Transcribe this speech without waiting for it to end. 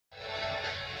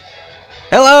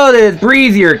what is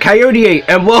Breezier, Coyote 8,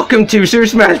 and welcome to Super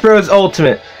Smash Bros.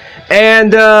 Ultimate.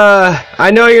 And,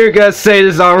 I know you're gonna say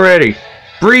this already.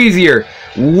 Breezier,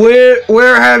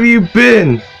 where have you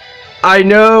been? I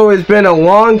know it's been a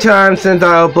long time since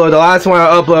I uploaded. The last one I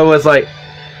uploaded was like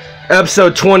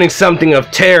episode 20-something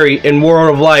of Terry in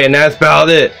World of Light, and that's about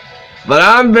it. But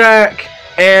I'm back,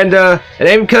 and, it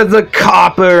ain't because of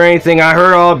COPPA or anything. I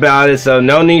heard all about it, so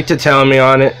no need to tell me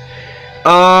on it.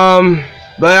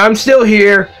 But I'm still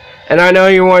here, and I know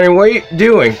you're wondering what you're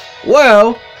doing.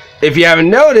 Well, if you haven't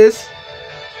noticed,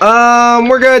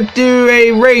 we're gonna do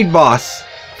a raid boss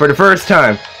for the first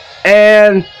time.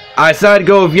 And I decided to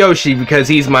go with Yoshi because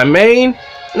he's my main,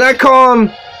 and I call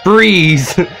him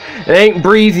Breeze. It ain't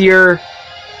Breezier,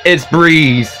 it's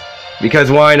Breeze.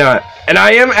 Because why not? And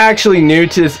I am actually new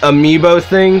to this Amiibo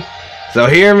thing, so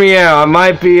hear me out. I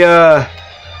might be, a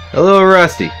little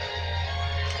rusty.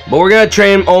 But we're gonna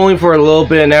train him only for a little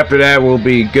bit, and after that we'll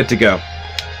be good to go.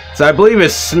 So I believe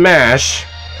it's Smash.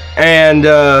 And,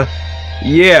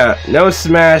 yeah, no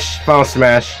Smash, Final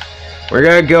Smash. We're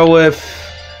gonna go with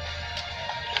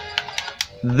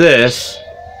this.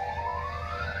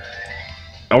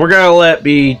 And we're gonna let it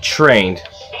be trained.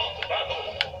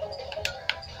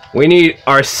 We need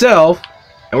ourselves,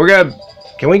 and we're gonna...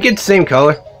 Can we get the same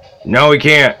color? No, we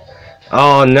can't.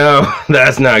 Oh no,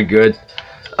 that's not good.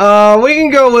 We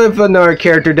can go with another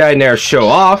character that I never show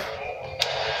off.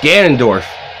 Ganondorf.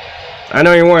 I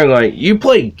know you're wondering, like, you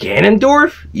play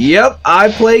Ganondorf? Yep,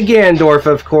 I play Ganondorf,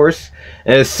 of course.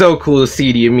 And it's so cool to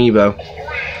see the Amiibo.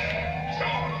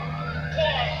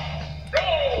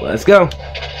 Let's go.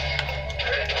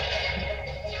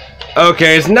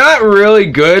 Okay, it's not really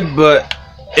good, but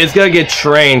it's gonna get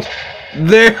trained.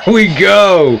 There we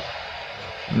go.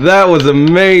 That was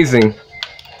amazing.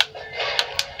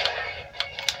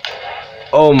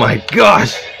 Oh my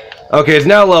gosh. Okay, it's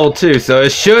now level 2, so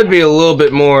it should be a little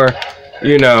bit more,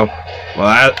 you know,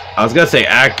 well, I was gonna say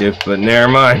active, but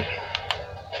never mind.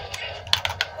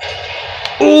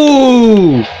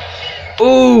 Ooh!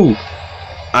 Ooh!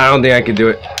 I don't think I can do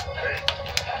it.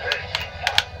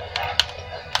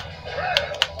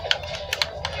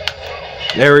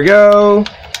 There we go.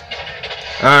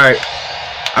 Alright.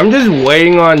 I'm just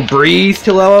waiting on Breeze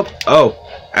to level up. Oh,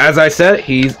 as I said,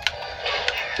 he's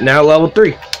now level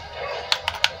 3.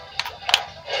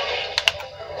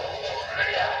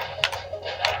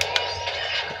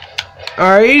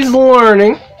 Alright, he's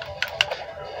learning.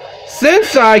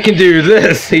 Since I can do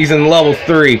this, he's in level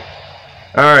 3.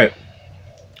 Alright.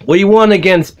 We won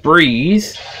against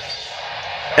Breeze.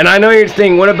 And I know you're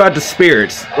thinking, what about the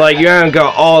spirits? Like, you haven't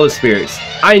got all the spirits.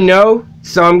 I know,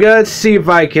 so I'm gonna see if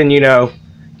I can, you know,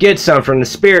 get some from the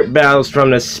spirit battles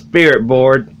from the spirit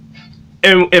board.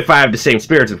 And if I have the same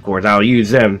spirits, of course, I'll use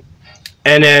them.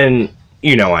 And then,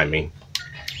 you know what I mean.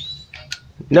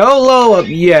 No low up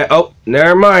yet. Oh,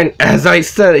 never mind. As I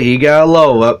said, he got a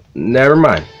low up. Never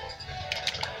mind.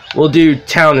 We'll do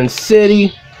Town and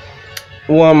City.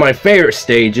 One of my favorite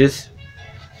stages.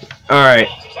 Alright.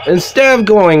 Instead of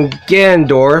going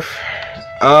Ganondorf,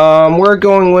 we're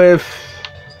going with...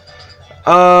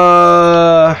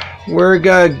 we're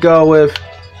gonna go with...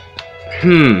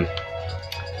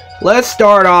 Let's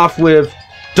start off with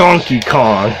Donkey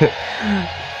Kong.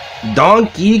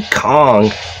 Donkey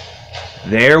Kong.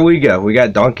 There we go. We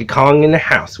got Donkey Kong in the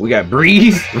house. We got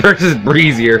Breeze versus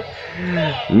Breezier.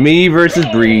 Me versus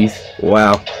Breeze.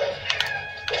 Wow.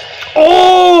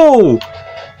 Oh!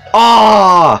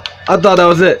 Ah! I thought that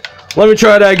was it. Let me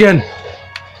try that again.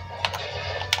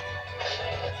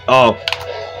 Oh.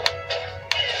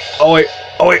 Oh wait.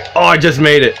 Oh wait. Oh, I just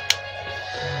made it.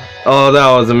 Oh,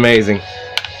 that was amazing.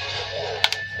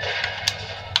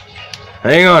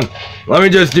 Hang on. Let me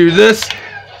just do this.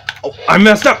 Oh, I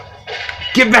messed up.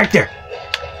 Get back there.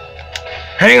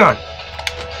 Hang on.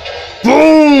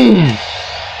 Boom!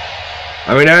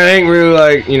 I mean, that ain't really,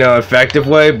 like, you know, effective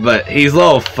way, but he's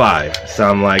level 5. So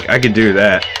I'm like, I could do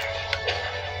that.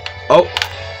 Oh.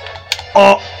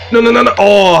 Oh. No, no, no, no.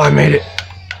 Oh, I made it.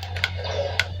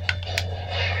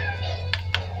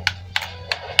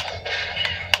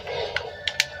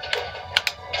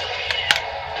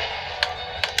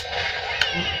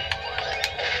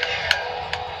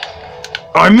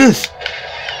 I missed.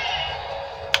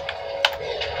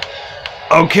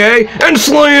 Okay, and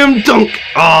slam dunk.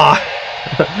 Ah.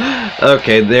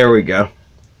 Okay, there we go.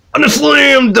 And a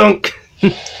slam dunk.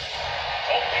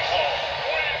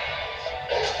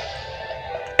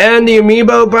 And the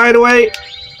Amiibo, by the way,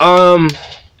 I'm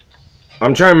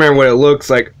trying to remember what it looks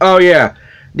like. Oh yeah,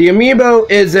 the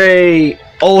Amiibo is a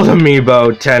old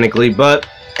Amiibo technically, but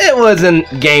it was in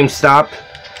GameStop,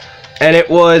 and it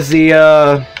was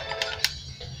the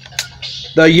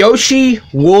the Yoshi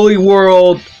Woolly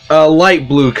World light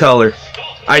blue color.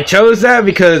 I chose that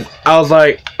because I was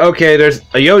like, okay, there's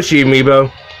a Yoshi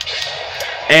Amiibo.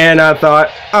 And I thought,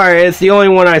 alright, it's the only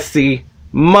one I see.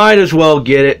 Might as well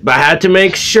get it. But I had to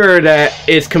make sure that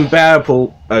it's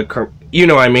compatible. You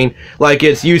know what I mean. Like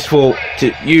it's useful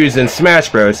to use in Smash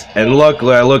Bros. And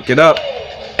luckily I looked it up.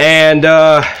 And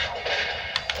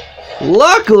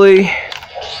luckily,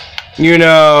 you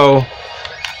know,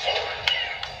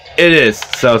 it is.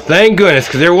 So thank goodness,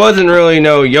 because there wasn't really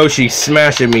no Yoshi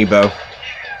Smash Amiibo.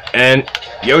 And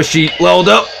Yoshi leveled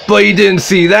up, but you didn't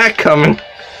see that coming.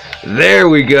 There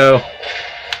we go.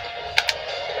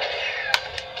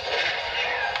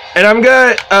 And I'm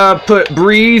gonna put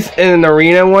Breeze in an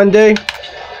arena one day.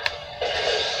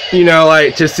 You know,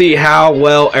 like to see how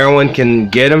well everyone can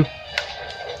get him.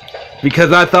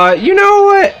 Because I thought, you know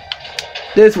what?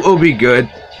 This will be good.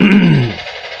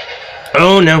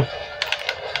 Oh no.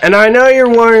 And I know you're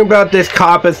wondering about this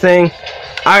Kappa thing.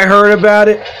 I heard about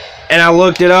it. And I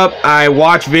looked it up. I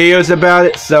watched videos about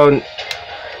it. So,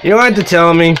 you don't have to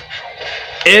tell me.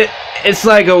 It's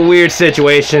like a weird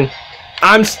situation.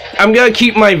 I'm gonna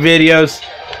keep my videos.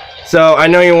 So I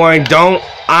know you're wondering, don't.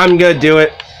 I'm gonna do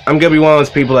it. I'm gonna be one of those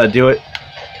people that do it.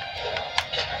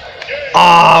 Oh,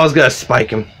 I was gonna spike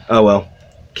him. Oh well.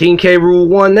 King K. Rool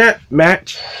won that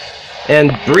match.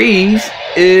 And Breeze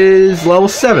is level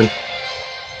 7.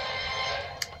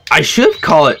 I should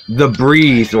call it The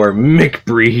Breeze or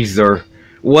McBreeze or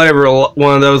whatever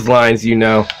one of those lines, you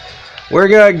know. We're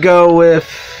gonna go with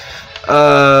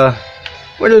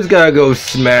we're just gonna go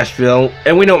Smashville,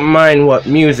 and we don't mind what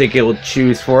music it will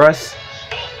choose for us.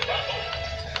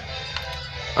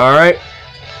 Alright.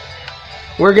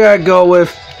 We're gonna go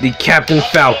with the Captain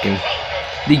Falcon.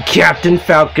 The Captain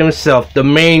Falcon himself, the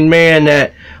main man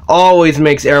that always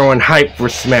makes everyone hype for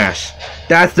Smash.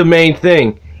 That's the main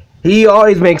thing. He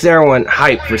always makes everyone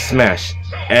hype for Smash.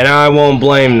 And I won't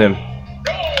blame them.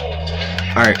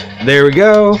 Alright, there we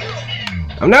go.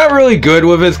 I'm not really good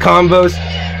with his combos.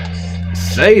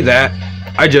 Say that.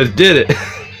 I just did it.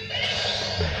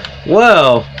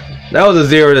 Well, that was a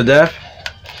 0 to death.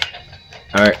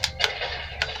 Alright.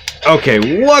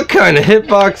 Okay, what kind of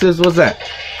hitboxes was that?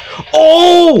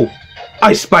 Oh!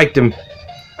 I spiked him.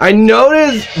 I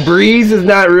noticed Breeze is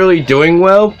not really doing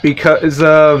well because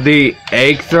of the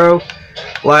egg throw.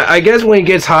 Like, I guess when he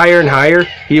gets higher and higher,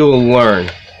 he will learn.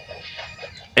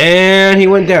 And he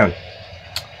went down.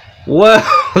 Well,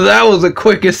 that was the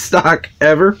quickest stock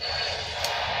ever.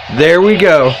 There we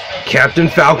go. Captain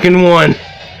Falcon won.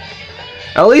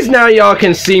 At least now y'all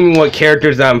can see me what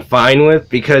characters I'm fine with,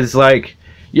 because like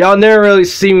y'all never really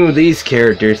see me with these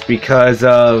characters because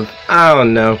of, I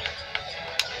don't know.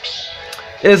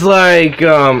 It's like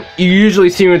you usually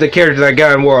see me with the characters I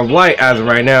got in World of Light as of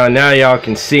right now, and now y'all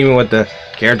can see me with the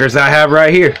characters I have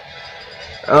right here.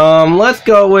 Let's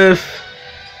go with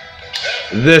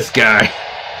this guy.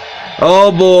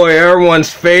 Oh boy,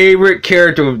 everyone's favorite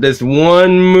character with this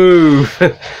one move,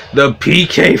 the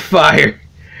PK Fire.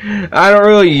 I don't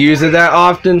really use it that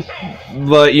often,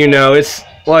 but you know, it's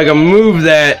like a move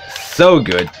that's so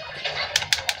good.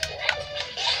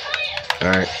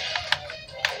 Alright.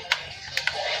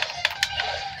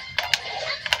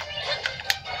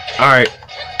 Alright.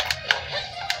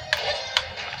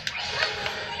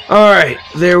 Alright,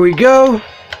 there we go.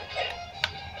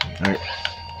 Alright.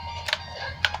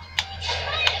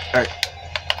 Alright.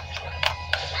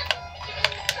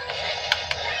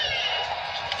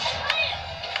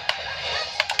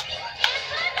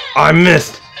 I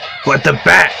missed, but the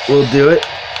bat will do it.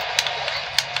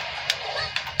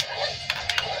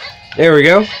 There we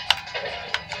go.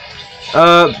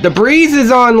 The Breeze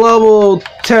is on level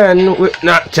 10,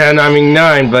 not 10, I mean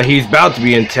 9, but he's about to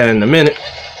be in 10 in a minute.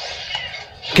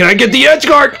 Can I get the edge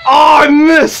guard? Oh, I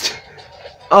missed!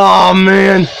 Oh,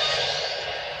 man.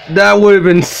 That would have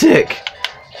been sick.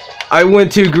 I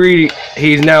went too greedy.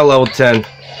 He's now level 10.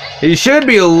 He should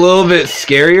be a little bit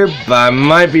scarier, but I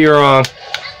might be wrong.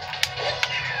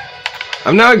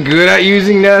 I'm not good at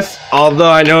using this, although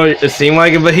I know it seemed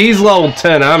like it, but he's level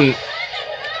 10.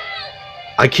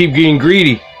 I keep getting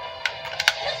greedy.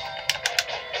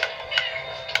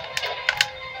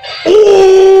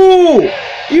 Oh!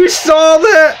 You saw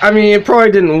that? I mean, it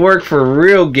probably didn't work for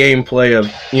real gameplay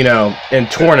of, you know, in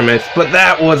tournaments, but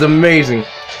that was amazing.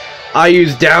 I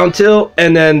used down tilt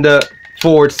and then the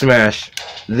forward smash.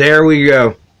 There we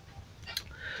go.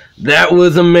 That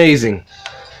was amazing.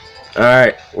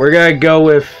 Alright, we're gonna go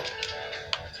with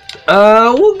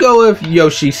we'll go with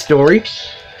Yoshi's story,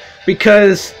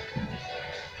 because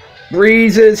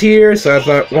Breeze is here, so I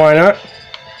thought, why not?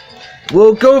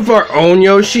 We'll go with our own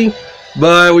Yoshi,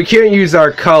 But we can't use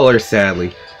our color,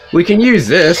 sadly. We can use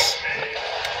this.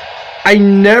 I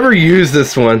never use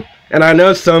this one, and I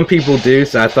know some people do,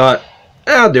 so I thought,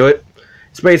 I'll do it.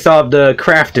 It's based off the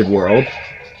Crafted World.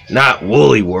 Not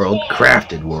Woolly World,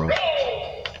 Crafted World.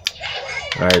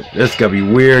 Alright, this is gonna be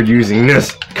weird using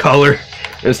this color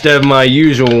instead of my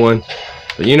usual one.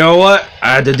 But you know what? I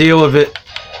had to deal with it.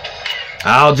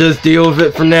 I'll just deal with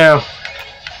it for now.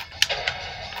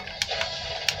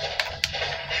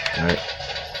 Alright.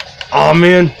 Oh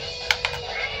man.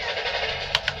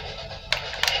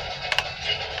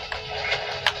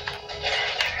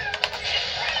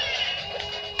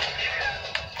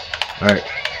 Alright.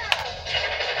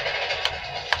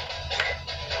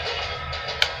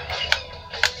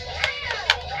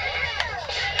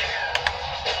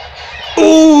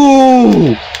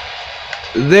 Ooh!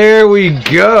 There we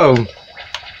go.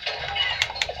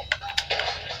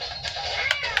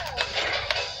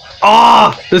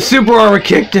 Ah! The super armor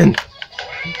kicked in.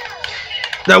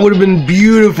 That would have been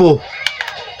beautiful.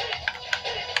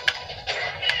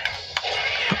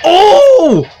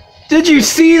 Oh! Did you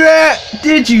see that?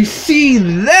 Did you see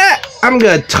that? I'm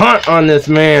gonna taunt on this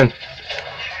man.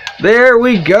 There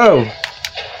we go.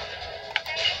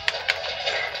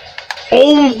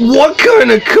 Oh, what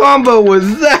kind of combo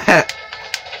was that?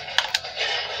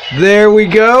 There we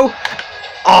go.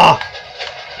 Ah,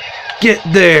 get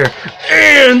there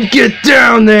and get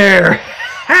down there.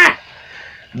 Ha!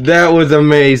 That was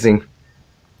amazing.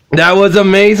 That was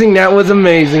amazing. That was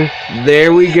amazing.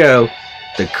 There we go.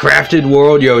 The Crafted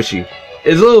World Yoshi.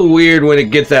 It's a little weird when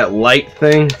it gets that light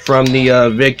thing from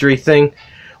the victory thing.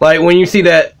 Like when you see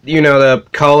that, you know, the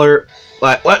color.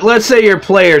 Like let's say you're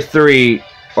player 3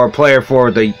 or player 4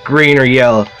 with the green or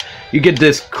yellow. You get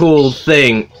this cool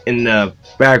thing in the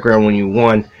background when you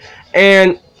won.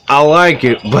 And I like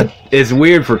it, but it's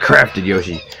weird for Crafted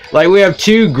Yoshi. Like we have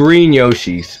 2 green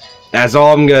Yoshis. That's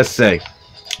all I'm gonna say.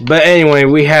 But anyway,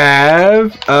 we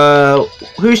have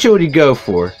who should we go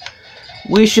for?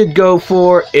 We should go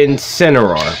for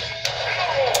Incineroar.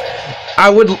 I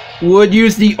would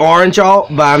use the orange alt,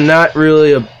 but I'm not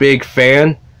really a big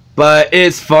fan. But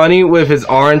it's funny with his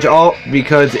orange alt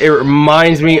because it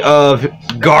reminds me of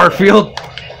Garfield.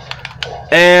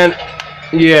 And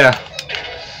yeah,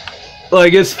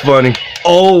 like it's funny.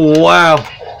 Oh wow.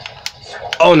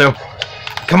 Oh no.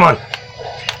 Come on.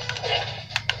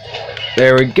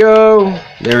 There we go.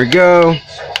 There we go.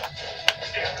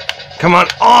 Come on.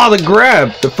 Oh, the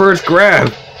grab. The first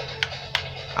grab.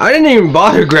 I didn't even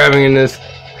bother grabbing in this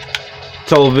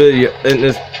whole video. In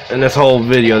this whole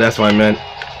video. That's what I meant.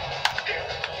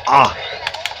 Ah.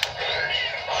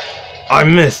 I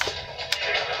missed.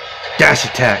 Dash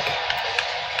attack.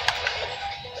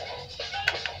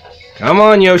 Come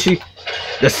on, Yoshi.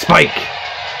 The spike.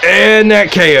 And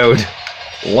that KO'd.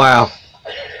 Wow.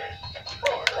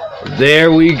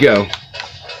 There we go.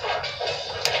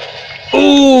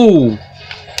 Ooh!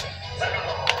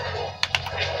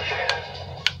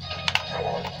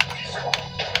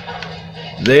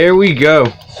 There we go.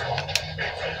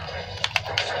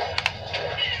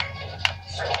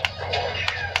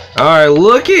 Alright,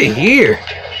 look at here.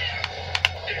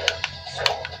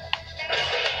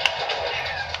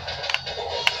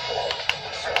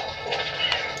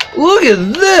 Look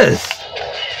at this.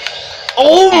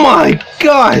 Oh my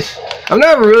gosh. I'm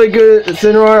not really good at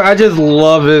Incineroar. I just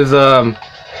love his, I'm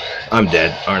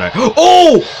dead, aren't I?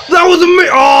 Oh! That was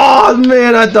amazing! Oh,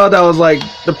 man, I thought that was like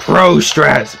the pro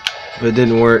strats. But it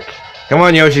didn't work. Come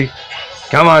on, Yoshi.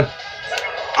 Come on.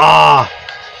 Ah!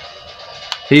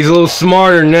 He's a little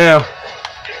smarter now.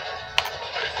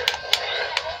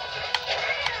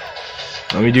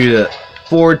 Let me do that.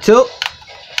 Forward tilt.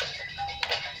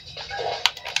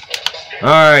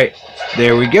 Alright.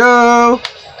 There we go.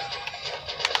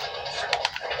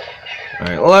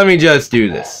 Alright, let me just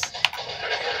do this.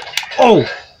 Oh!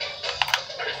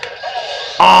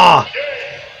 Ah!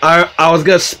 I was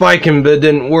gonna spike him, but it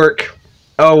didn't work.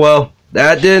 Oh well.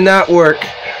 That did not work.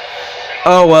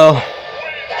 Oh well.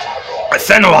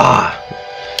 Senwa!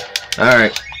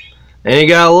 Alright. And you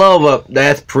got a level up.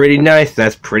 That's pretty nice.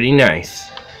 That's pretty nice.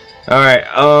 Alright,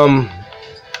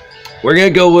 we're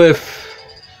gonna go with...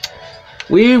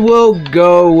 We will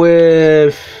go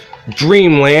with...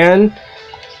 Dreamland.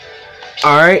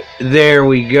 Alright, there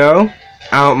we go.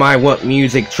 I don't mind what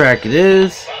music track it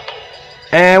is.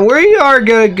 And we are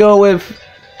gonna go with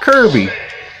Kirby.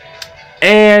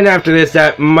 And after this,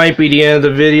 that might be the end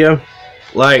of the video.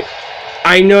 Like,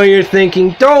 I know you're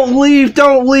thinking, don't leave,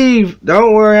 don't leave.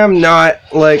 Don't worry, I'm not.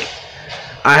 Like,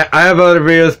 I have other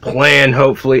videos planned,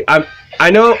 hopefully.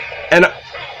 I know, and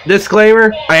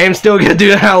disclaimer, I am still gonna do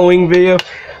the Halloween video.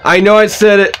 I know I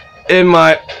said it in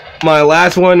my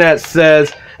last one that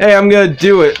says, hey, I'm gonna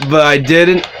do it, but I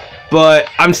didn't. But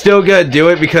I'm still gonna do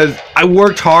it because I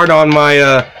worked hard on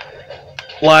my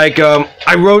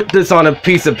I wrote this on a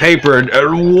piece of paper.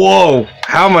 And, whoa,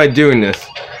 how am I doing this?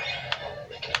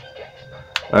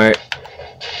 Alright.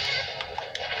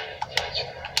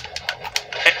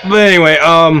 But anyway,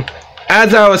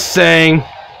 as I was saying,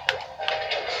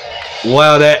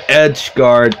 wow, that edge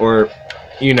guard, or,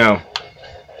 you know,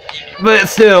 but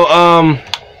still, I'm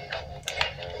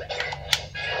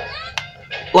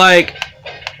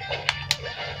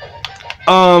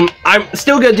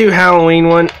still gonna do Halloween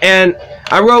one, and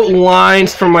I wrote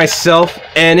lines for myself,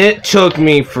 and it took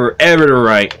me forever to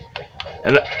write,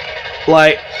 and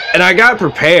I got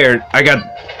prepared. I got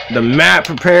the map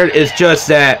prepared. It's just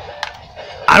that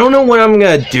I don't know when I'm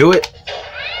gonna do it.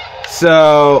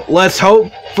 So let's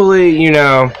hopefully, you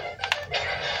know,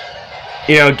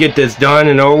 get this done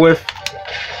and over with.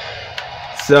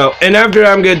 So, and after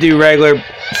that, I'm gonna do regular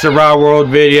Survival World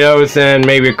videos and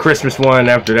maybe a Christmas one.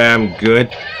 After that, I'm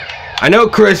good. I know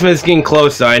Christmas is getting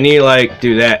close, so I need to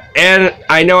do that. And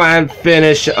I know I haven't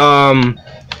finished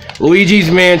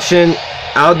Luigi's Mansion.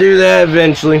 I'll do that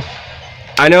eventually.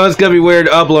 I know it's gonna be weird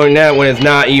uploading that when it's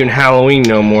not even Halloween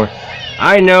no more.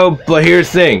 I know, but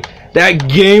here's the thing. That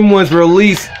game was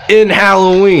released in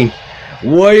Halloween.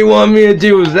 What do you want me to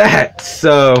do with that?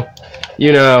 So,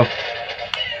 you know,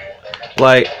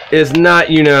 it's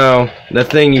not, you know, the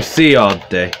thing you see all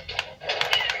day.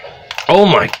 Oh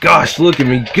my gosh, look at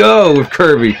me go with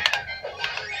Kirby.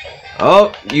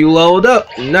 Oh, you leveled up.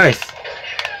 Nice.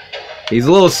 He's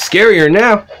a little scarier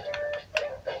now.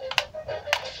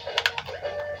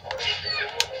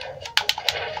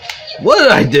 What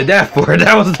did I did that for?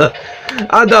 That was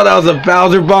I thought that was a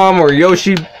Bowser bomb or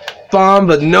Yoshi bomb,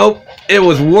 but nope, it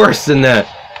was worse than that.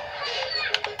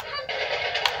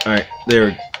 Alright, there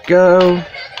we go.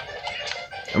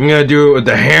 I'm gonna do it with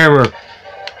the hammer.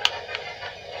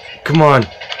 Come on.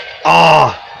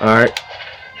 Ah! Alright.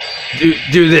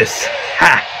 Do this.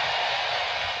 Ha!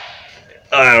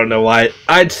 I don't know why.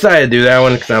 I decided to do that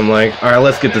one because I'm like, alright,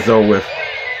 let's get this over with.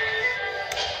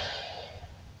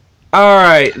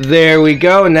 Alright, there we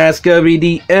go, and that's gonna be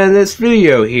the end of this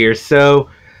video here. So,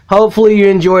 hopefully you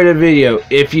enjoyed the video.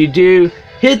 If you do,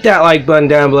 hit that like button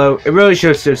down below. It really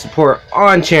shows your support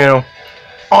on channel.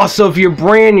 Also, if you're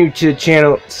brand new to the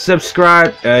channel,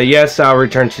 subscribe. Yes, I'll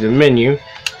return to the menu.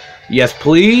 Yes,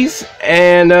 please.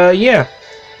 And yeah,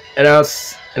 and I'll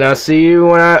see you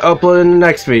when I upload in the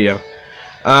next video.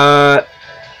 Bye,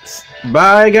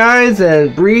 guys,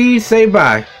 and Bree, say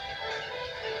bye.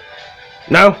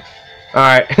 No. All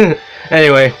right.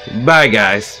 Anyway, bye,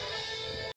 guys.